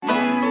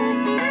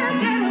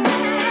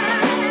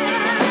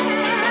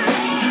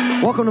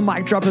Welcome to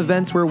Mic Drop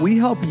Events, where we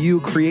help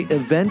you create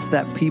events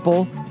that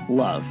people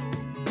love.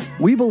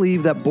 We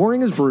believe that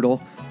boring is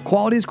brutal,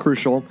 quality is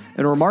crucial,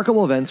 and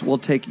remarkable events will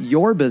take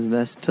your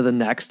business to the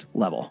next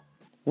level.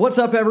 What's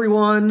up,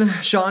 everyone?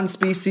 Sean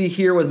Specie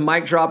here with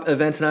Mic Drop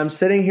Events, and I'm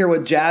sitting here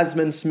with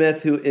Jasmine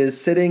Smith, who is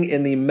sitting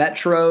in the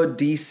Metro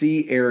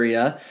DC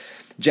area.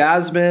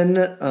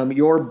 Jasmine,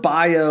 your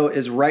bio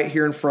is right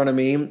here in front of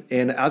me,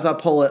 and as I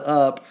pull it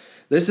up,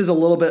 this is a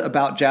little bit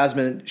about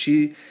Jasmine.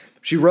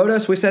 She wrote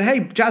us. We said,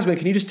 hey, Jasmine,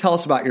 can you just tell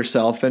us about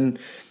yourself? And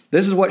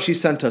this is what she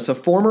sent us. A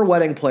former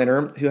wedding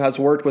planner who has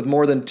worked with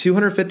more than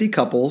 250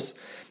 couples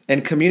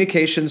and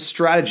communications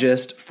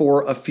strategist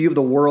for a few of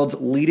the world's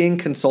leading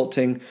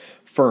consulting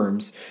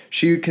firms.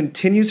 She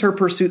continues her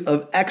pursuit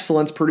of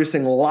excellence,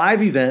 producing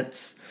live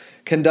events,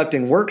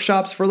 conducting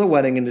workshops for the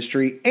wedding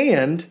industry,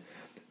 and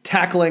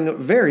tackling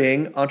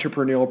varying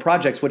entrepreneurial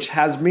projects, which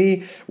has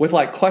me with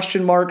like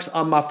question marks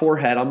on my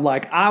forehead. I'm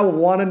like, I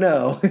want to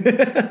know.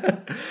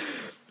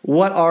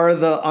 What are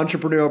the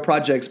entrepreneurial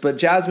projects? But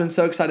Jasmine,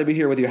 so excited to be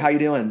here with you. How you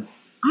doing?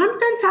 I'm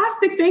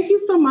fantastic. Thank you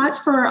so much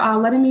for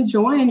letting me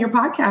join your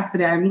podcast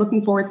today. I'm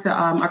looking forward to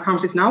our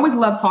conversation. I always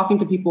love talking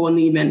to people in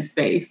the event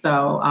space.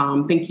 So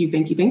thank you.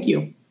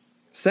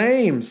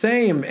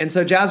 Same. And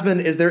so, Jasmine,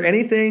 is there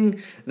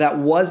anything that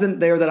wasn't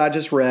there that I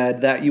just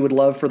read that you would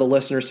love for the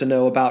listeners to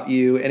know about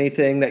you?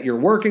 Anything that you're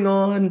working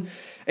on?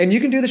 And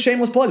you can do the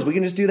shameless plugs. We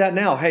can just do that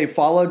now. Hey,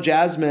 follow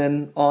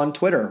Jasmine on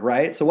Twitter,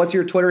 right? So what's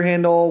your Twitter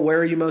handle? Where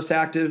are you most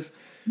active?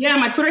 Yeah,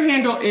 my Twitter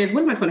handle is,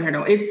 what's my Twitter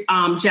handle? It's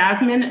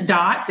Jasmine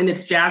Dot, and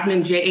it's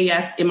Jasmine,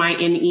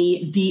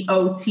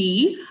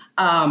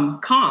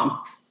 JasmineDot,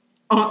 com.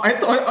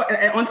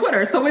 On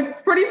Twitter. So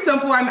it's pretty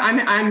simple.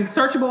 I'm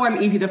searchable.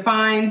 I'm easy to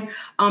find.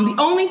 The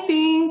only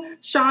thing,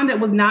 Sean, that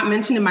was not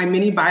mentioned in my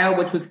mini bio,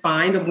 which was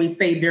fine when we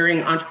say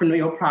varying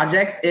entrepreneurial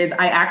projects, is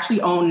I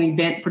actually own an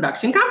event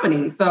production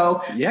company.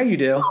 So yeah, you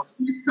do.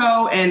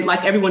 And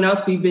like everyone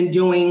else, we've been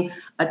doing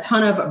a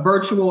ton of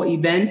virtual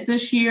events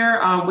this year,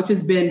 which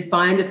has been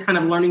fun. Just kind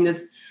of learning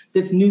this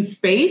new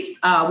space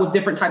with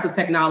different types of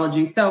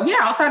technology. So yeah,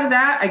 outside of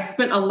that, I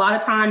spent a lot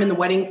of time in the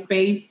wedding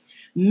space.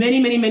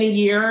 Many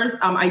years.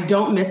 I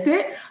don't miss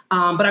it,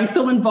 but I'm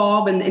still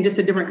involved in just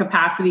a different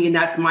capacity. And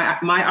that's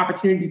my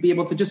opportunity to be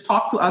able to just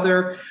talk to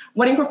other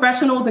wedding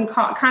professionals and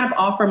kind of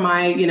offer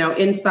my,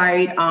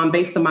 insight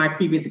based on my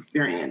previous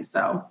experience.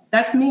 So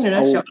that's me in a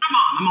nutshell.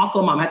 I'm also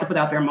a mom. I have to put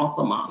out there, I'm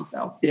also a mom.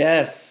 So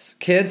yes.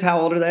 Kids,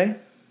 how old are they?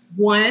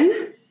 One.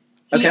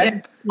 He okay.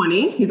 is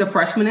 20. He's a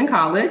freshman in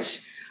college.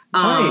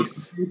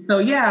 Nice.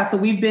 So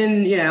we've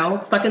been,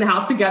 stuck in the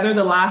house together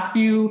the last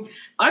few,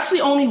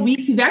 actually only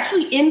weeks. He's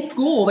actually in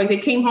school. Like they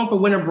came home for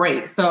winter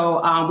break.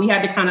 So we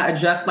had to kind of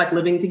adjust like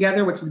living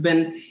together, which has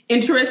been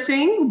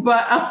interesting.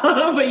 But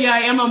yeah, I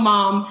am a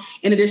mom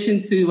in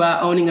addition to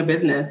owning a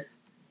business.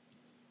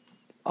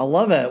 I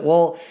love it.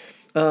 Well,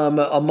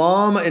 a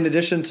mom in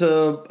addition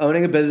to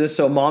owning a business.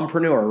 So a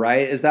mompreneur,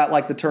 right? Is that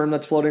like the term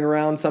that's floating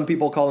around? Some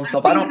people call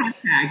themselves,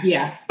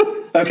 yeah.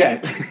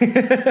 Okay.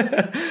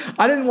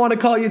 I didn't want to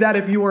call you that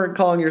if you weren't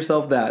calling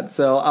yourself that.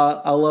 So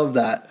I love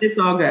that. It's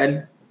all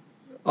good.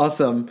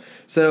 Awesome.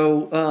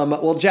 So,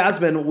 well,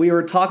 Jasmine, we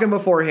were talking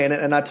beforehand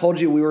and I told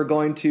you we were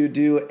going to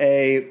do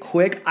a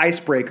quick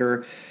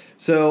icebreaker.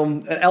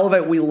 So at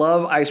Elevate, we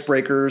love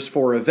icebreakers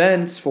for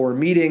events, for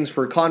meetings,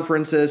 for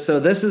conferences. So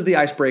this is the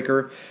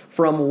icebreaker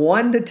from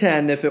 1 to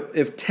 10.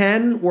 If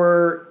 10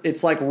 were,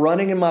 it's like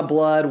running in my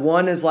blood.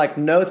 1 is like,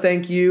 no,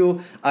 thank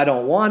you. I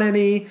don't want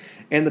any.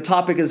 And the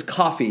topic is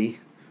coffee.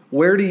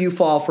 Where do you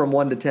fall from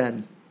 1 to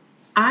 10?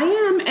 I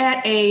am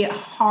at a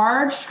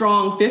hard,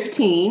 strong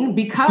 15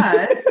 because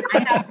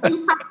I had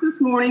 2 cups this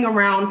morning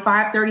around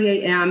 5:30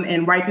 a.m.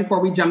 And right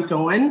before we jumped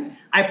on,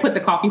 I put the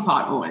coffee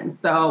pot on.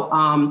 So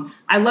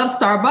I love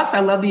Starbucks. I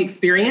love the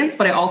experience,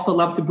 but I also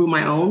love to brew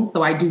my own.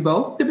 So I do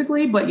both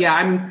typically. But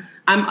yeah,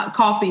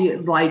 coffee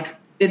is like,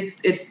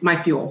 it's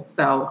my fuel.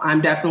 So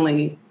I'm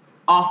definitely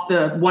off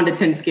the 1 to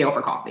 10 scale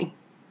for coffee.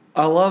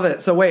 I love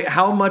it. So wait,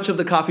 how much of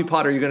the coffee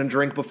pot are you going to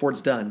drink before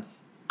it's done?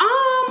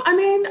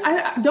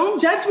 I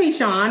don't judge me,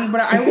 Sean, but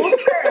I will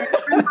say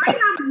I might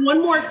have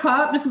 1 more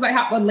cup just because I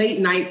have a late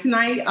night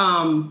tonight.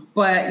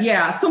 But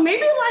yeah, so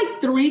maybe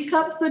like 3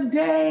 cups a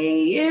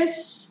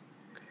day-ish,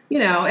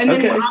 and then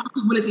okay.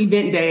 Obviously when it's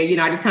event day,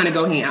 I just kind of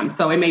go ham.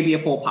 So it may be a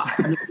full pot.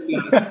 To be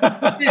honest.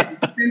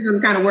 It depends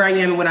on kind of where I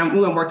am and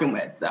who I'm working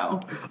with.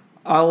 So.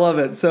 I love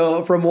it.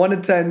 So from 1 to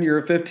 10, you're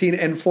a 15.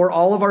 And for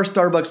all of our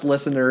Starbucks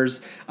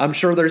listeners, I'm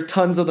sure there's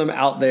tons of them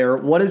out there.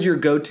 What is your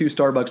go-to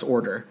Starbucks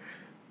order?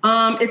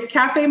 It's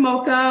cafe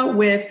mocha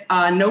with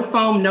no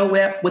foam, no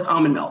whip with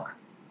almond milk.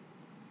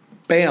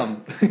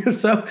 Bam.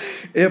 So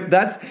if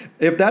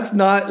that's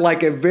not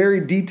like a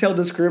very detailed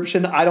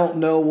description, I don't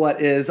know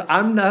what is.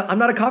 I'm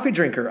not a coffee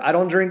drinker. I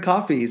don't drink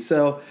coffee.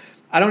 So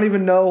I don't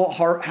even know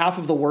half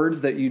of the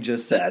words that you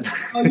just said.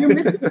 Oh, you're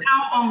missing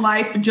out on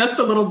life just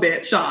a little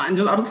bit, Sean.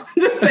 I'll just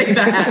say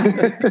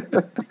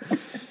that.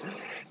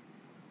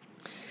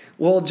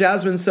 Well,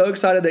 Jasmine, so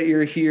excited that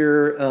you're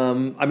here.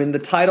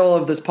 The title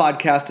of this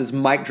podcast is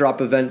Mic Drop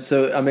Event,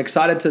 so I'm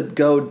excited to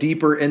go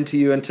deeper into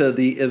you, into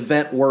the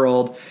event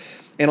world.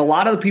 And a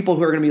lot of the people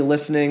who are going to be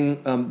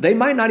listening, they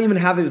might not even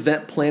have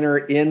event planner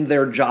in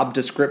their job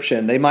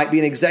description. They might be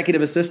an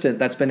executive assistant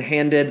that's been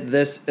handed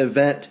this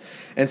event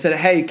and said,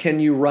 hey,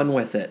 can you run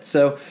with it?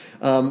 So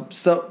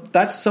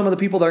that's some of the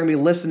people that are going to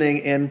be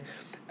listening. And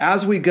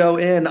as we go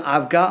in,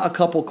 I've got a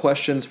couple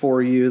questions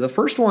for you. The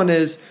first one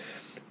is,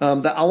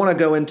 that I want to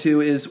go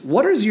into is,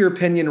 what is your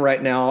opinion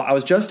right now? I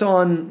was just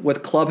on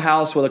with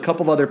Clubhouse with a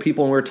couple of other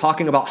people, and we were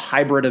talking about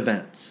hybrid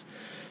events.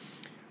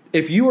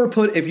 If you were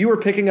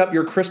picking up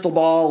your crystal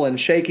ball and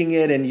shaking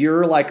it, and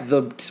you're like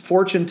the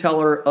fortune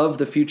teller of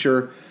the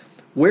future,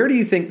 where do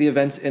you think the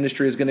events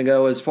industry is going to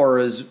go as far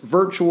as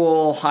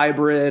virtual,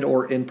 hybrid,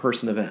 or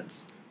in-person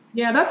events?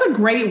 Yeah, that's a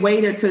great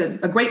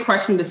a great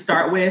question to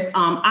start with.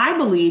 I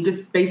believe,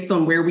 just based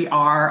on where we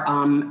are,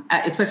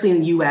 especially in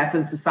the U.S.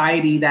 as a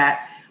society,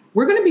 that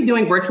we're going to be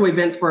doing virtual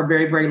events for a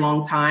very, very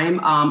long time.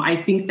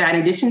 I think that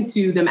in addition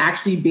to them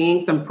actually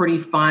being some pretty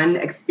fun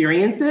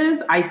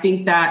experiences, I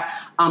think that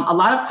a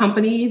lot of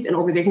companies and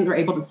organizations are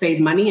able to save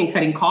money and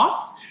cutting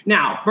costs.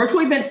 Now,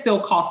 virtual events still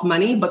cost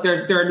money, but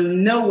they're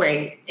no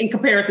way in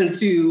comparison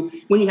to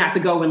when you have to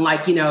go and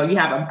you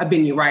have a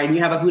venue, right? And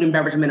you have a food and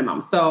beverage minimum.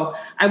 So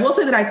I will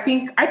say that I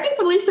think for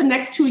at least the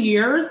next 2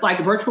 years,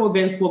 virtual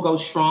events will go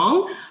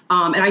strong.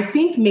 And I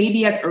think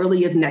maybe as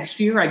early as next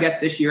year, I guess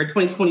this year,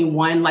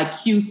 2021,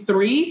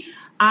 Q3,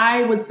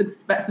 I would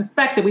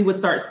suspect that we would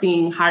start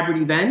seeing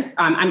hybrid events.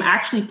 I'm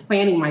actually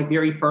planning my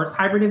very first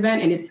hybrid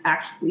event, and it's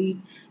actually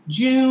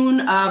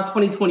June of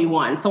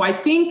 2021. So I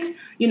think,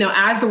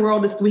 as the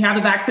world we have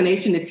the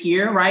vaccination, it's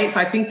here, right? So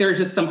I think there's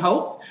just some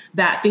hope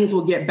that things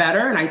will get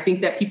better. And I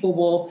think that people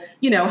will,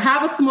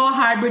 have a small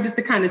hybrid just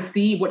to kind of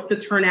see what's the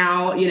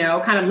turnout,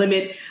 kind of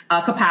limit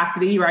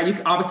capacity, right?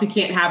 You obviously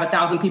can't have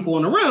 1,000 people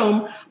in a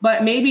room,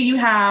 but maybe you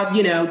have,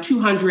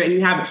 200 and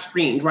you have it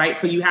streamed, right?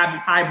 So you have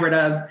this hybrid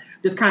of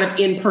this kind of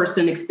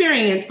in-person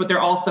experience, but there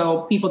are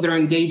also people that are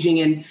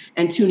engaging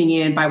and tuning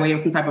in by way of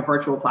some type of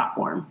virtual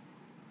platform.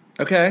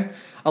 Okay.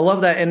 I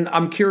love that. And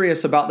I'm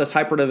curious about this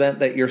hybrid event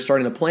that you're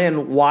starting to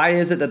plan. Why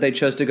is it that they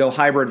chose to go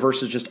hybrid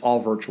versus just all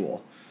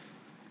virtual?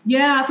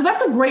 Yeah, so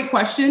that's a great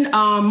question.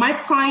 My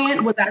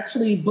client was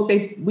actually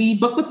booked. We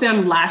booked with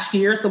them last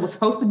year. So it was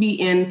supposed to be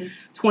in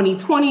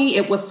 2020.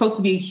 It was supposed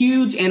to be a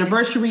huge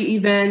anniversary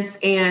event.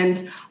 And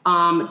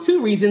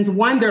 2 reasons.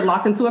 One, they're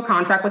locked into a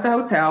contract with the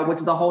hotel, which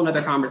is a whole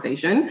nother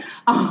conversation.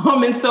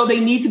 And so they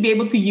need to be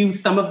able to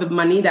use some of the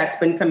money that's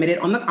been committed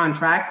on the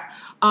contract.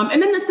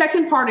 And then the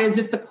second part is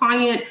just the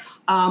client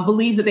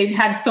believes that they've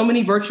had so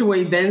many virtual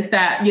events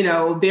that,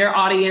 their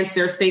audience,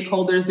 their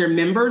stakeholders, their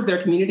members, their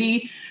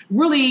community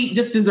really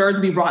just deserve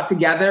to be brought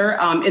together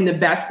in the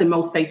best and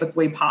most safest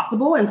way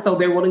possible. And so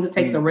they're willing to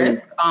take the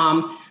risk.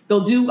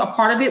 They'll do a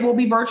part of it will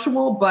be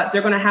virtual, but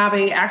they're going to have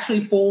a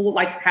actually full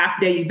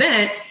half-day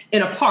event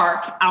in a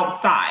park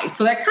outside.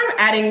 So that kind of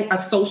adding a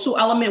social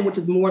element, which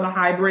is more the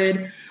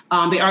hybrid.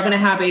 They are going to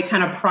have a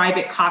kind of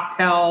private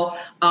cocktail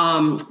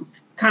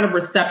kind of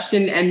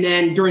reception. And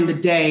then during the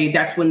day,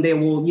 that's when they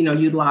will,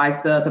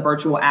 utilize the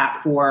virtual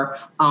app for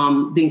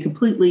the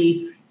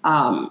completely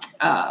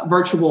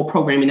virtual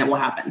programming that will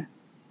happen.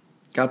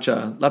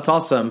 Gotcha. That's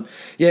awesome.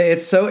 Yeah,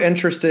 it's so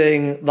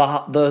interesting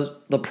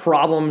the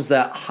problems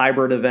that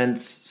hybrid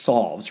events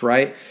solves,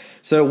 right?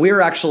 So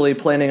we're actually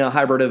planning a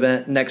hybrid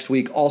event next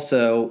week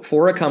also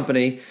for a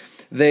company.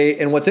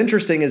 And what's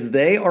interesting is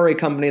they are a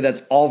company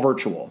that's all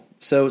virtual.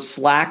 So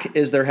Slack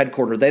is their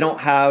headquarters. They don't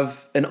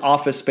have an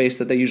office space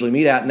that they usually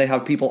meet at, and they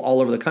have people all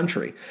over the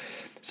country.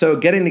 So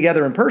getting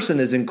together in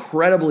person is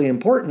incredibly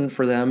important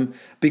for them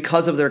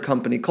because of their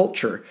company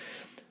culture.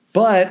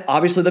 But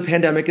obviously the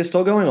pandemic is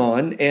still going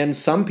on, and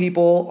some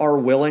people are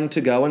willing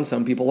to go and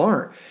some people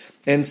aren't.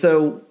 And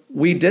so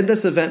we did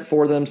this event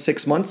for them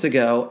 6 months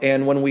ago,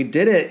 and when we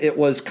did it, it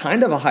was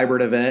kind of a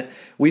hybrid event.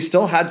 We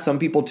still had some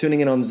people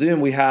tuning in on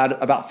Zoom. We had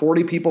about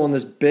 40 people in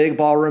this big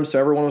ballroom, so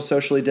everyone was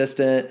socially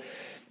distant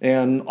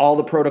and all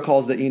the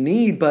protocols that you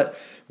need, but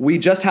we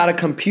just had a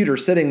computer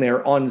sitting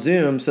there on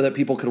Zoom so that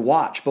people could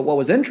watch. But what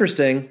was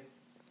interesting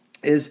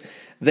is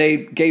they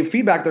gave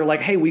feedback. They're like,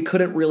 hey, we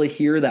couldn't really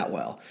hear that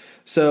well.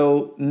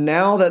 So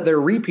now that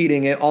they're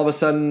repeating it, all of a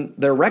sudden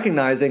they're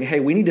recognizing, hey,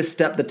 we need to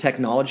step the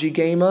technology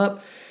game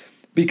up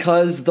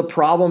because the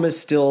problem is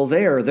still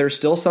there. There's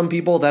still some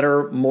people that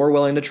are more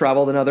willing to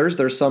travel than others.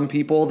 There's some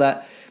people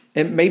that,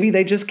 and maybe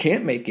they just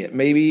can't make it.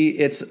 Maybe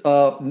it's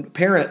a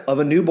parent of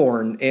a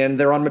newborn and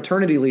they're on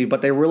maternity leave,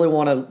 but they really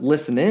want to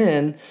listen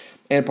in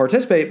and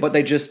participate, but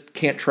they just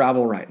can't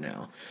travel right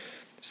now.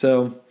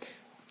 So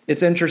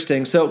it's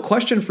interesting. So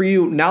question for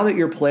you, now that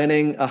you're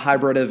planning a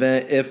hybrid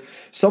event, if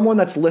someone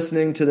that's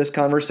listening to this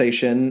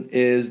conversation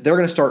is, they're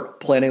going to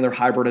start planning their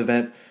hybrid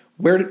event,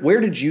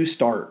 where did you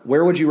start?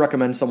 Where would you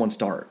recommend someone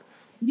start?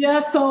 Yeah,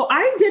 so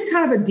I did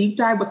kind of a deep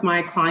dive with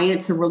my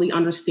client to really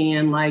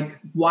understand, like,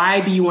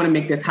 why do you want to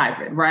make this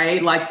hybrid,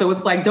 right? Like, so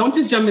it's like, don't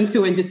just jump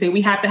into it and just say,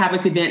 we have to have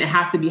this event, it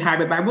has to be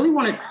hybrid. But I really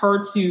wanted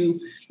her to,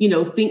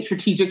 think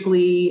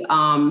strategically.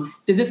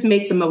 Does this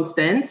make the most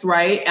sense,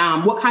 right?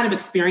 What kind of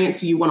experience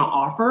do you want to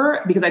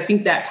offer? Because I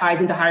think that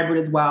ties into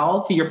hybrid as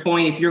well. To your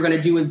point, if you're going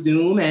to do a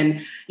Zoom and,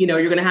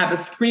 you're going to have a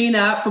screen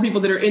up for people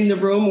that are in the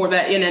room or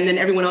that and then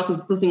everyone else is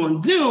listening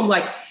on Zoom,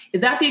 like, is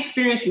that the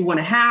experience you want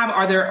to have?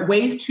 Are there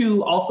ways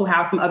to also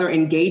have some other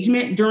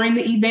engagement during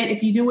the event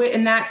if you do it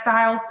in that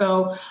style?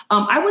 So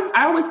I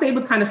always say,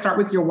 but kind of start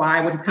with your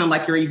why, which is kind of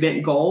like your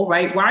event goal,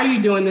 right? Why are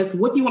you doing this?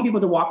 What do you want people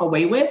to walk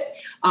away with?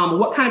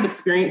 What kind of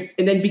experience?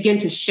 And then begin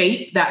to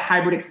shape that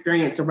hybrid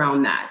experience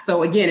around that.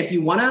 So again, if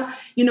you want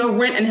to,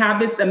 rent and have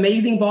this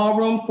amazing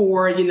ballroom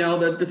for,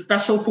 the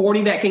special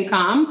 40 that can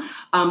come,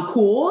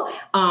 cool.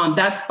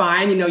 That's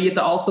fine. You have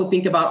to also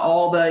think about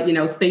all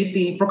the,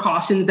 safety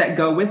precautions that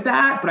go with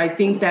that. But I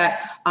think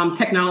that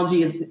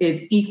technology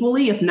is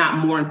equally, if not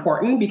more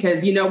important,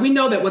 because, we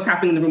know that what's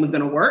happening in the room is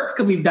going to work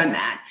because we've done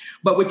that.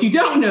 But what you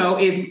don't know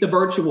is the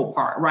virtual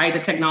part, right? The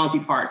technology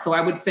part. So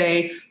I would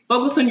say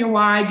focus on your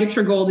why, get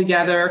your goal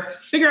together,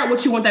 figure out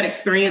what you want that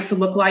experience to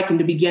look like, and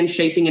to begin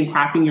shaping and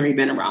crafting your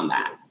event around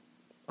that.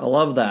 I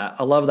love that.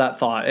 I love that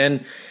thought.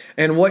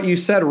 And what you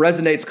said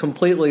resonates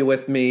completely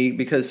with me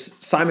because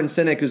Simon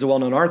Sinek, who's a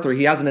well-known author,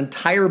 he has an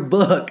entire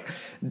book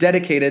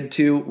dedicated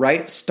to,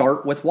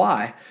 start with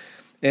why.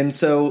 And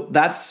so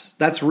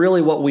that's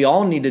really what we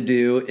all need to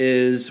do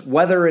is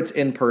whether it's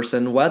in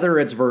person, whether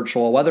it's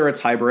virtual, whether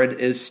it's hybrid,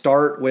 is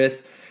start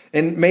with,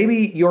 and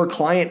maybe your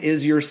client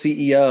is your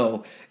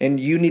CEO and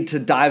you need to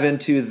dive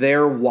into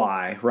their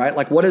why, right?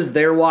 Like what is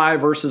their why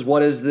versus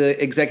what is the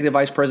executive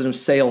vice president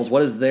of sales?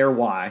 What is their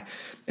why?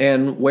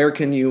 And where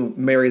can you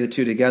marry the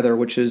two together,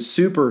 which is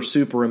super,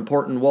 super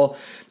important. Well,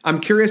 I'm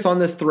curious on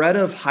this thread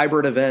of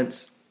hybrid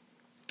events.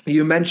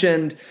 You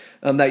mentioned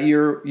that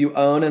you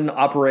own and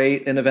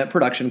operate an event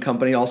production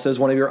company also as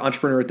one of your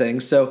entrepreneur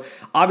things. So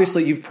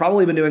obviously you've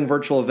probably been doing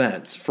virtual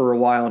events for a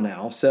while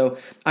now. So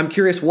I'm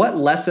curious, what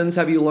lessons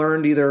have you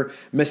learned, either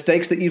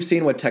mistakes that you've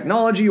seen with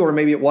technology, or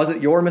maybe it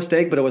wasn't your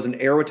mistake, but it was an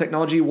error with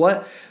technology?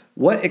 What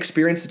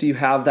experiences do you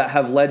have that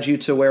have led you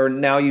to where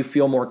now you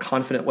feel more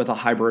confident with a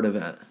hybrid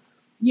event?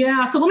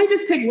 Yeah. So let me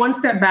just take one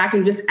step back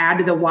and just add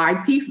to the why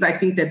piece. I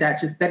think that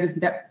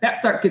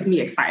gets me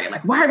excited.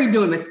 Like, why are we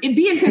doing this?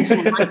 Be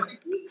intentional.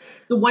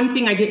 The one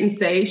thing I didn't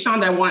say,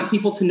 Sean, that I want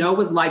people to know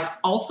was like,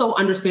 also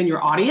understand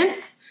your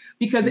audience,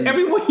 because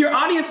your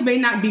audience may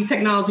not be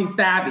technology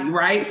savvy,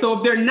 right? So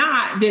if they're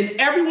not, then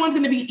everyone's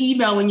going to be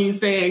emailing you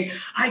saying,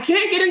 I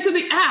can't get into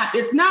the app.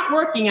 It's not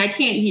working. I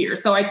can't hear.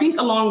 So I think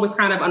along with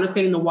kind of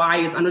understanding the why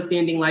is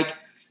understanding like,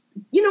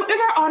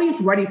 is our audience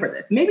ready for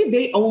this? Maybe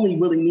they only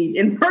really need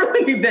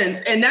in-person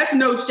events, and that's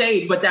no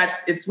shade, but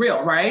it's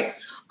real, right?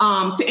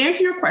 To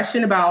answer your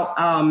question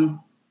about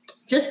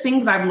just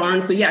things that I've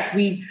learned. So yes,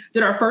 we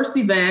did our first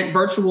event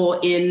virtual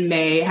in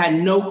May, had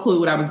no clue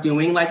what I was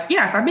doing. Like,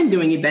 yes, I've been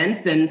doing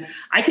events and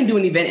I can do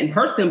an event in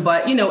person,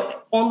 but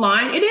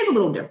online, it is a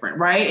little different,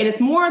 right? And it's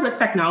more the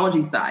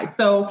technology side.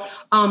 So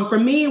for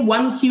me,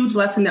 one huge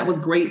lesson that was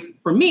great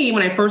for me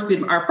when I first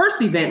did our first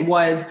event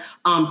was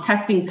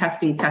testing.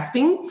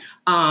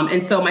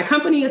 And so my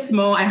company is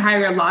small. I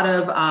hire a lot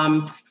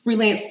of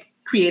freelance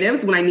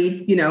creatives when I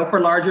need, for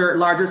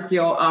larger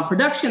scale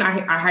production.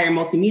 I hire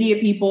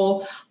multimedia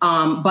people.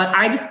 But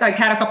I just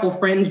had a couple of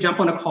friends jump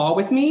on a call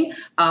with me.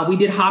 We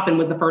did Hopin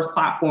was the first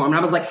platform. And I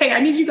was like, hey, I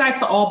need you guys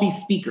to all be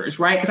speakers,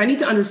 right? Because I need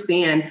to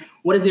understand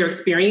what is their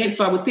experience.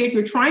 So I would say if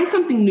you're trying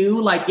something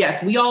new, like,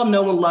 yes, we all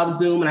know and love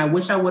Zoom. And I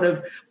wish I would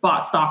have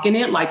bought stock in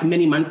it like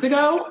many months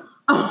ago.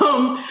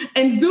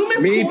 And Zoom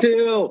is Me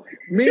too.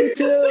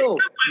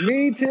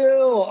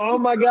 Oh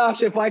my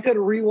gosh. If I could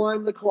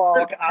rewind the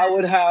clock, I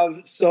would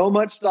have so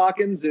much stock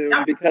in Zoom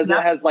because it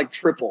has like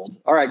tripled.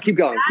 All right, keep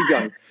going.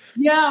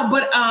 Yeah,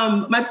 but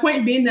my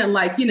point being that,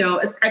 like,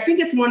 I think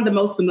it's one of the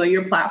most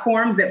familiar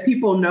platforms that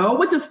people know,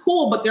 which is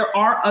cool, but there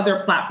are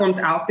other platforms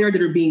out there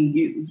that are being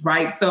used,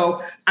 right?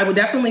 So I would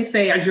definitely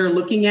say, as you're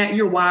looking at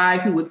your why,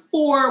 who it's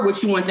for,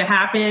 what you want to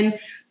happen,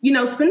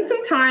 spend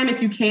some time,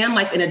 if you can,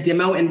 like in a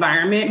demo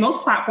environment.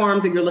 Most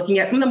platforms that you're looking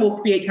at, some of them will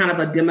create kind of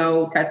a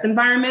demo test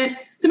environment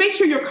to make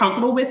sure you're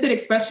comfortable with it,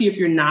 especially if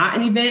you're not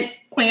an event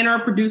planner,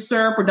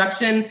 producer,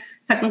 production,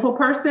 technical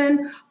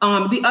person.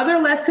 The other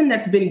lesson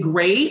that's been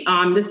great,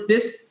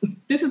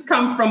 this has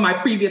come from my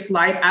previous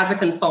life as a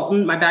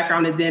consultant. My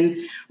background is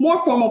in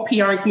more formal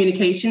PR and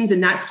communications,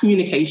 and that's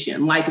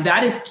communication. Like,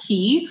 that is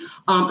key,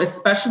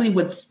 especially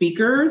with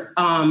speakers.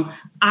 I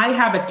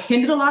have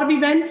attended a lot of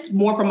events,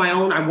 more for my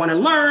own. I want to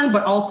learn,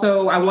 but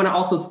also I want to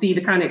also see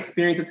the kind of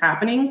experiences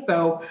happening.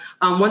 So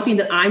one thing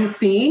that I'm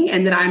seeing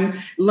and that I'm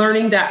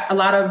learning that a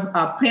lot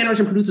of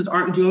planners and producers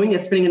aren't doing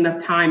is spending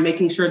enough time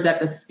making sure that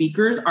the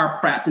speakers are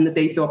prepped and that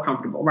they feel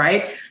comfortable,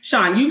 right?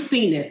 Sean, you've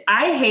seen this.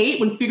 I hate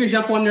when speakers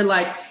jump on, they're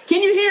like,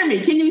 can you hear me?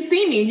 Can you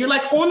see me? And you're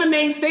like on the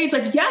main stage,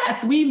 like,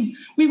 yes, we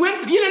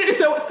went,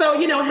 so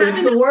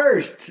it's the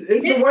worst.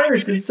 It's the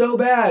worst. It's so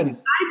bad.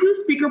 I do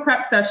speaker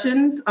prep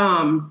sessions.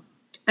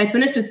 I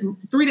finished this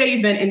 3-day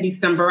event in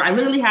December. I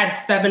literally had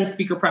 7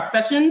 speaker prep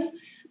sessions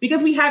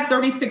because we had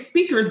 36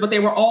 speakers, but they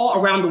were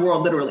all around the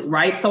world, literally,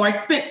 right? So I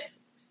spent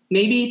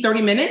maybe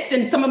 30 minutes,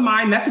 and some of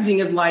my messaging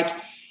is like,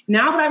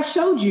 now that I've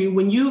showed you,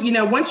 when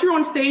once you're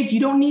on stage, you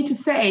don't need to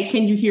say,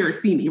 can you hear or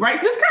see me, right?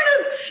 So just kind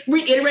of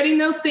reiterating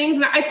those things.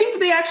 And I think that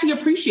they actually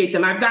appreciate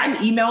them. I've gotten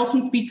emails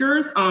from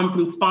speakers,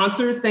 from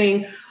sponsors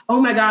saying,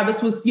 oh my God,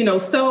 this was,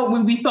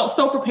 we felt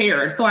so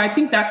prepared. So I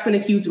think that's been a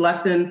huge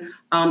lesson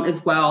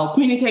as well.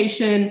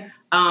 Communication,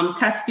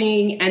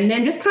 testing, and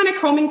then just kind of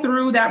combing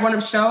through that run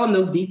of show and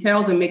those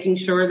details and making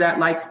sure that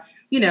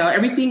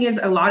everything is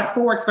allotted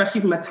for,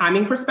 especially from a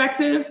timing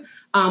perspective.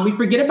 We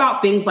forget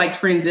about things like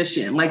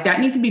transition. Like that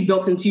needs to be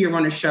built into your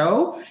run of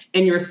show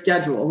and your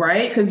schedule,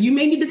 right? Because you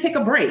may need to take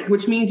a break,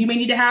 which means you may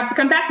need to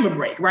come back from a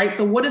break, right?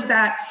 So what does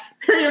that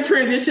period of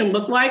transition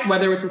look like?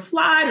 Whether it's a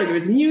slide or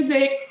there's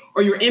music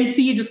or your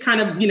MC just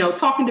kind of,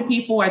 talking to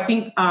people. I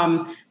think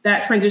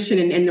that transition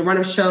in the run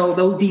of show,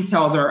 those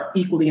details are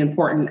equally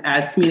important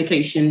as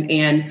communication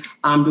and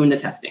doing the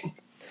testing.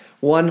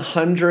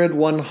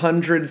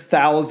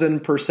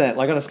 100,000%.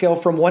 Like on a scale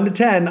from 1 to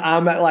 10,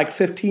 I'm at like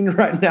 15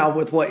 right now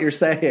with what you're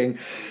saying,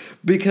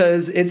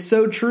 because it's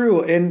so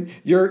true. And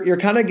you're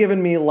kind of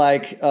giving me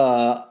like,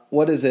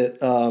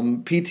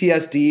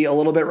 PTSD a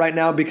little bit right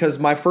now, because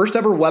my first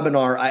ever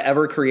webinar I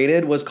ever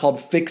created was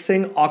called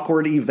Fixing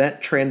Awkward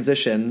Event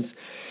Transitions.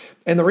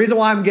 And the reason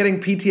why I'm getting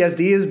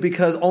PTSD is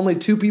because only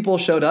 2 people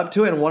showed up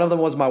to it, and one of them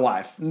was my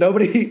wife.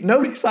 Nobody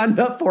signed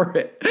up for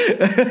it.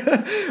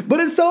 But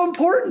it's so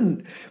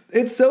important.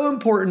 It's so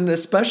important,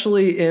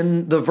 especially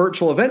in the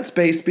virtual event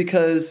space,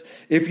 because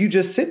if you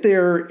just sit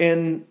there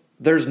and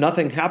there's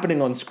nothing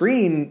happening on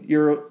screen,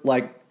 you're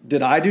like,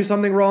 did I do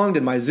something wrong?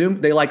 Did my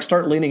Zoom, they like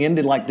start leaning in,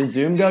 did like the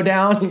Zoom go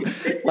down?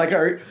 Like,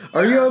 are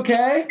you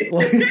okay?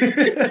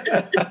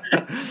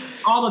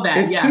 All of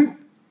that, yeah.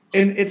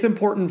 And it's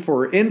important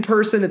for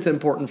in-person, it's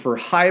important for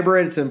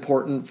hybrid, it's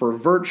important for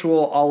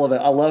virtual, all of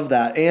it. I love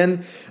that.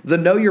 And the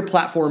know your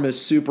platform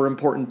is super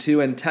important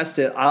too, and test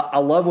it. I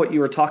love what you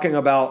were talking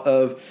about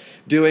of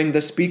doing the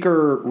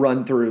speaker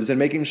run-throughs and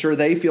making sure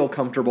they feel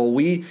comfortable.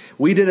 We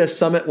did a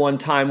summit one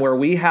time where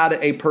we had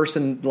a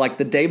person, like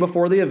the day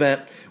before the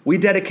event, we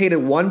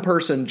dedicated one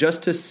person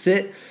just to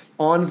sit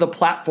on the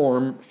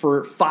platform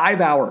for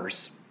 5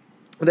 hours.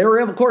 They were,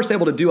 of course,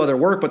 able to do other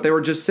work, but they were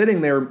just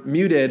sitting there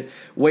muted,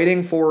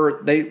 waiting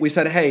for, we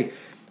said, hey,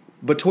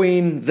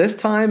 between this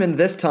time and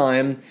this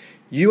time,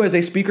 you as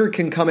a speaker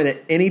can come in at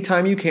any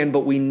time you can, but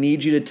we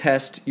need you to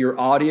test your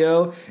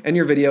audio and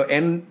your video,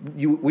 and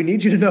we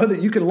need you to know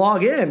that you can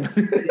log in.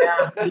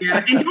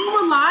 Yeah. And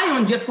don't rely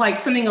on just like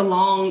sending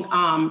along,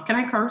 can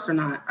I curse or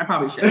not? I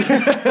probably should.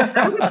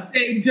 I was going to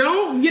say,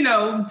 don't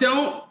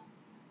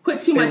put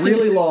too much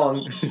really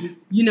long,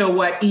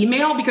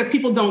 email, because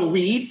people don't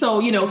read. So,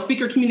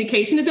 speaker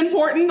communication is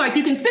important. Like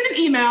you can send an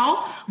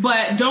email,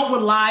 but don't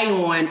rely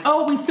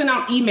on, we send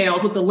out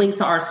emails with the link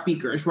to our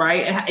speakers,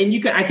 right?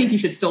 And I think you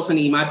should still send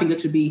an email. I think it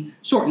should be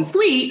short and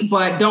sweet,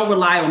 but don't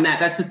rely on that.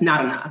 That's just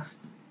not enough.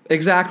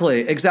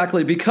 Exactly.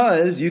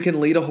 Because you can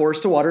lead a horse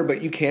to water,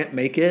 but you can't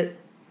make it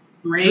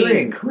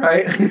drink,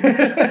 right?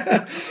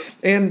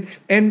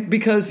 And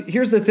because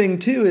here's the thing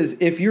too, is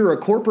if you're a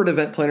corporate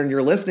event planner and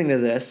you're listening to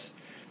this,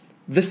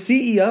 the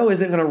CEO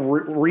isn't going to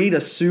read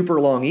a super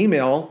long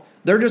email.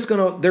 They're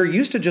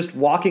used to just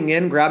walking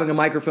in, grabbing a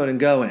microphone and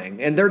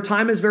going. And their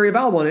time is very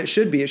valuable, and it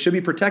should be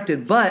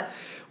protected. But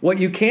what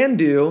you can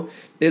do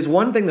is,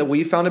 one thing that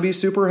we found to be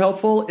super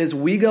helpful is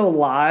we go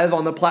live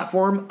on the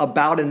platform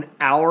about an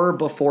hour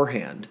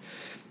beforehand.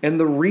 And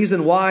the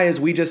reason why is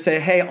we just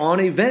say, hey, on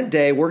event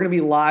day, we're going to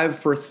be live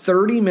for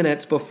 30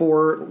 minutes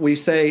before we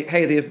say,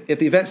 hey, if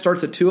the event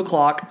starts at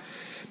 2:00,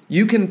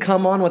 you can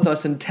come on with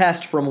us and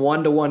test from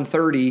 1 to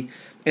 1:30,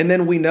 and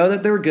then we know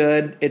that they're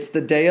good. It's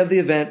the day of the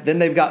event. Then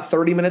they've got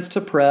 30 minutes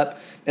to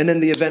prep, and then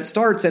the event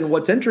starts. And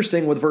what's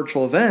interesting with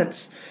virtual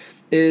events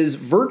is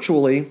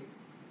virtually,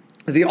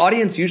 the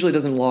audience usually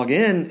doesn't log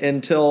in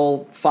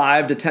until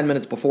 5 to 10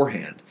 minutes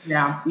beforehand.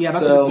 Yeah. That's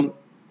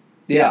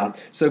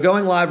So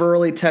going live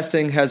early,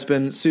 testing has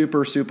been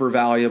super, super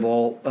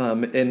valuable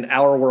in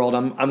our world.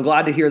 I'm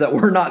glad to hear that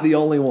we're not the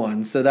only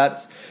ones. So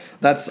that's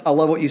I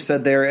love what you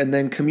said there. And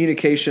then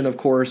communication, of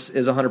course,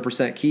 is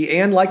 100% key.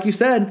 And like you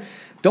said,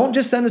 don't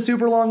just send a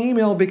super long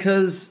email,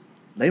 because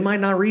they might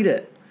not read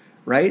it,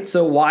 right?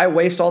 So why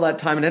waste all that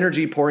time and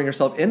energy pouring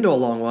yourself into a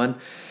long one?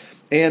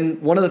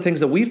 And one of the things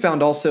that we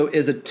found also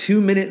is a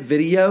 2-minute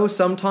video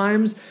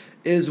sometimes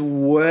is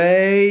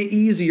way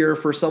easier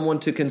for someone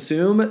to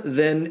consume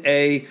than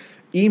a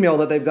email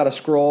that they've got to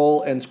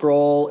scroll and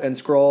scroll and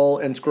scroll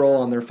and scroll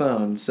on their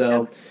phone.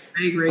 So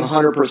I agree.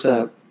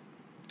 100%.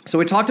 So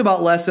we talked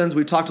about lessons.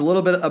 We talked a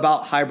little bit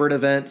about hybrid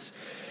events.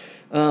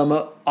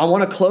 I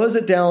want to close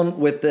it down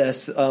with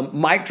this.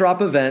 Mic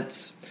drop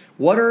events.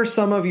 What are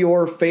some of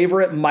your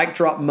favorite mic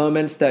drop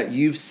moments that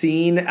you've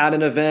seen at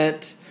an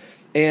event?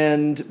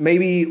 And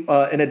maybe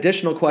an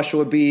additional question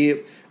would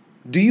be,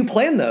 do you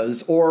plan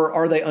those, or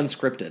are they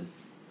unscripted?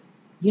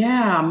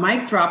 Yeah,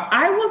 mic drop.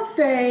 I would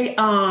say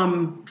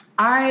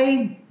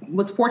I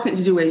was fortunate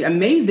to do an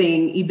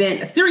amazing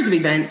event, a series of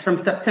events from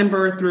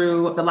September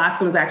through the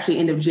last one was actually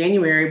end of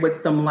January with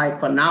some like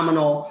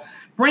phenomenal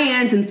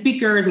brands and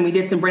speakers, and we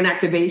did some brand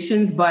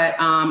activations. But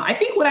I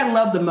think what I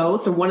love the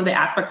most, or one of the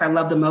aspects I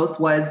love the most,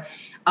 was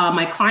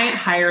my client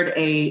hired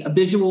a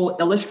visual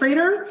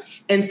illustrator,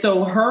 and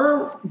so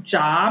her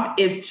job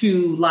is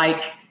to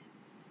like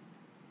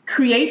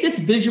create this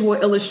visual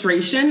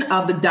illustration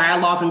of the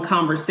dialogue and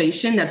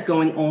conversation that's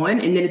going on.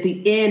 And then at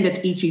the end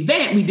of each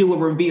event, we do a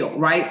reveal,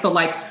 right? So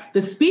like the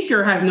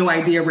speaker has no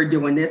idea we're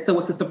doing this. So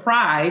it's a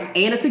surprise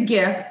and it's a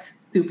gift,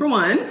 2 for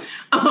 1,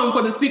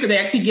 for the speaker. They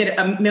actually get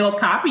a mailed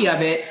copy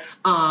of it.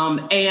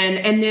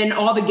 And then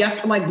all the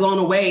guests are like blown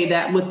away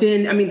that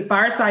within, I mean, the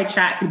fireside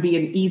chat could be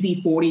an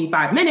easy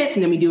 45 minutes,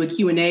 and then we do a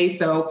Q&A.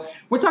 So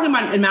we're talking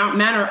about a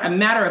matter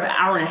of an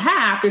hour and a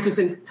half. There's this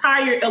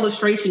entire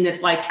illustration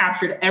that's like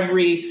captured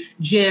every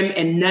gem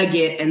and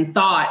nugget and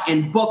thought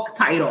and book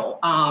title,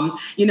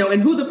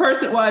 and who the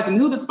person was and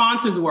who the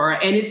sponsors were.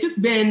 And it's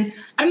just been,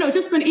 I don't know, it's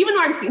just been, even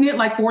though I've seen it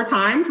like 4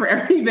 times for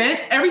every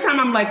event, every time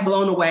I'm like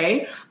blown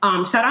away.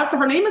 Shout out to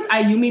her name is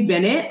Ayumi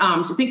Bennett.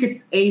 I think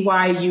it's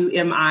Ayumi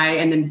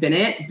and then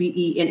Bennett,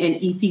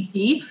 Bennett.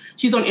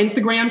 She's on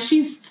Instagram.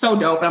 She's so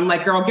dope. And I'm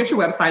like, girl, get your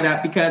website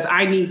up because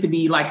I need to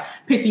be like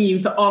pitching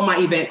you to all my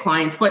event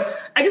clients. But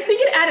I just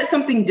think it added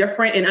something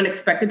different and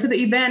unexpected to the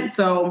event.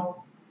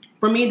 So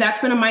for me, that's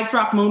been a mic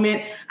drop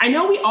moment. I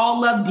know we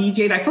all love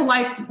DJs. I feel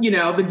like, the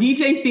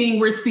DJ thing,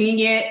 we're seeing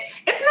it.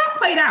 It's not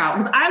played out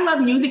because I love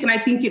music and I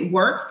think it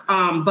works.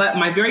 But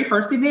my very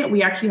first event,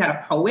 we actually had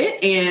a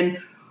poet and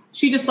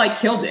she just like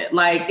killed it.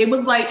 Like, it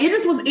was like,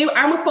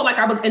 I almost felt like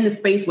I was in the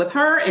space with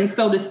her. And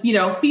so to,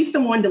 see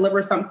someone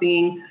deliver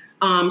something,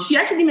 she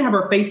actually didn't even have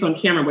her face on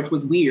camera, which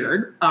was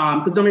weird.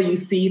 Cause normally you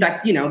see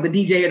like, the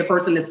DJ or the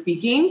person that's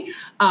speaking.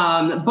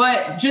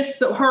 But just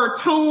her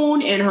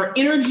tone and her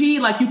energy,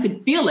 like you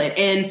could feel it.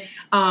 And,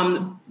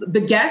 the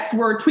guests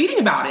were tweeting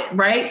about it,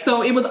 right?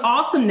 So it was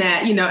awesome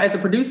that, as a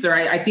producer,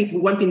 I think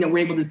one thing that we're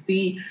able to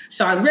see,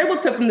 Sean, is we're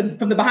able to,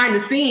 from the behind the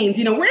scenes,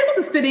 we're able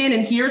to sit in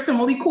and hear some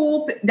really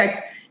cool,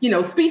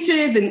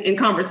 speeches and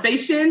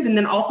conversations, and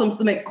then also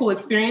some like cool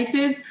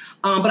experiences.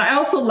 But I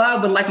also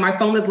love when like my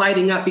phone is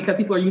lighting up because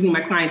people are using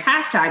my client's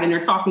hashtag and they're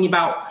talking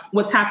about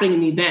what's happening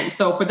in the event.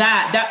 So for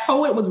that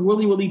poet was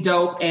really, really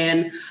dope.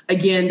 And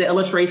again, the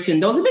illustration,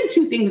 those have been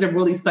 2 things that have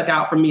really stuck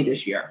out for me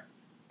this year.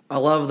 I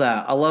love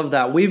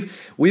that.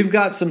 We've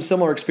got some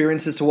similar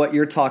experiences to what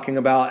you're talking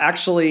about.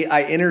 Actually,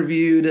 I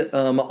interviewed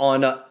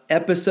on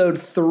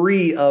episode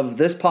 3 of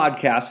this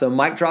podcast. So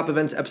Mic Drop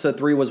Events episode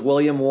 3 was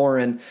William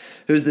Warren,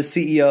 who's the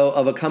CEO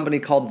of a company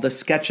called The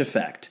Sketch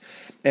Effect.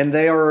 And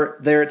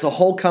it's a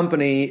whole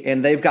company,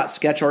 and they've got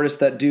sketch artists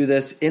that do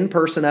this in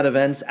person at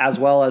events as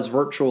well as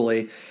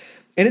virtually.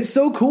 And it's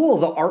so cool,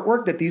 the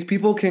artwork that these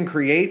people can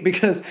create,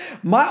 because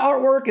my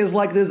artwork is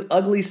like this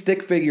ugly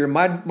stick figure.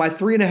 My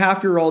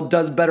 3.5-year-old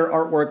does better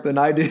artwork than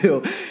I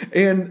do.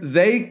 And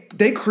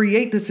they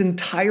create this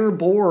entire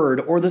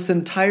board or this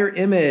entire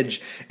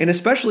image. And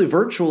especially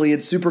virtually,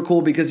 it's super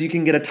cool because you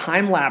can get a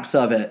time lapse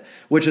of it,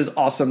 which is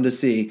awesome to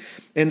see.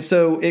 And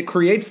so it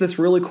creates this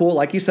really cool,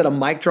 like you said, a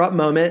mic drop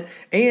moment.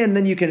 And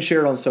then you can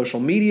share it on social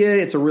media.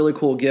 It's a really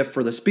cool gift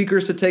for the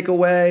speakers to take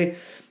away.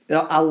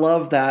 I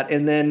love that.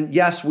 And then,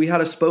 yes, we had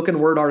a spoken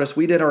word artist.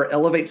 We did our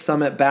Elevate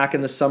Summit back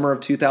in the summer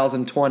of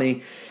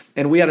 2020.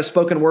 And we had a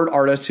spoken word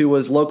artist who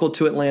was local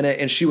to Atlanta,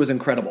 and she was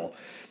incredible.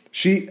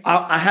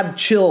 I had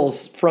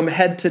chills from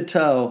head to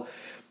toe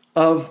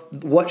of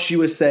what she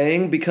was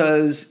saying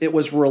because it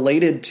was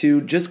related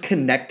to just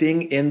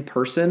connecting in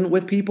person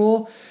with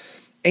people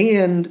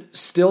and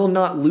still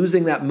not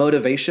losing that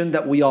motivation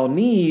that we all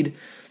need.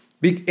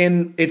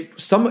 And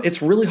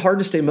it's really hard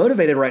to stay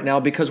motivated right now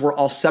because we're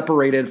all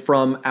separated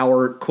from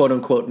our quote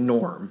unquote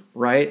norm,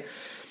 right?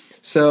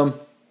 So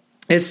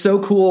it's so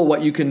cool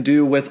what you can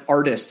do with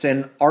artists,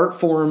 and art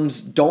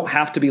forms don't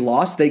have to be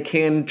lost. They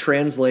can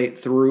translate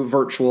through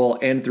virtual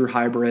and through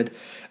hybrid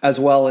as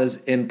well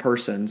as in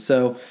person.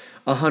 So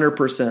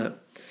 100%.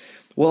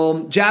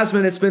 Well,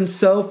 Jasmine, it's been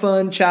so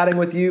fun chatting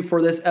with you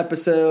for this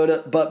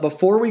episode. But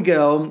before we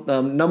go,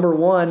 number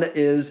 1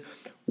 is,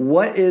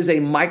 what is a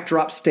mic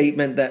drop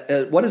statement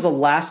what is a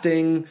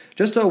lasting,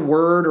 just a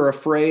word or a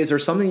phrase or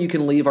something you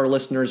can leave our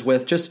listeners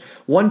with? Just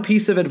one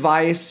piece of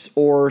advice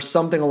or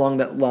something along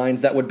that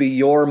lines that would be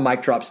your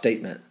mic drop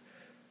statement.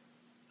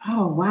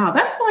 Oh, wow.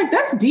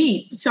 That's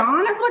deep,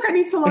 Sean. I feel like I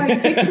need to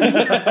take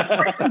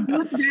write some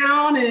boots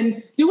down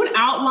and do an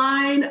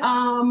outline.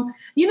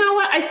 You know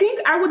what? I think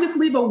I would just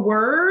leave a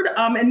word.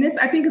 And this,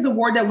 I think, is a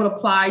word that would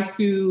apply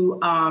to,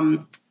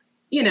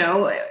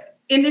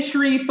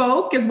 industry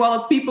folk, as well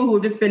as people who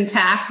have just been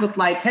tasked with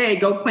like, hey,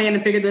 go plan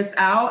and figure this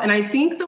out. And I think the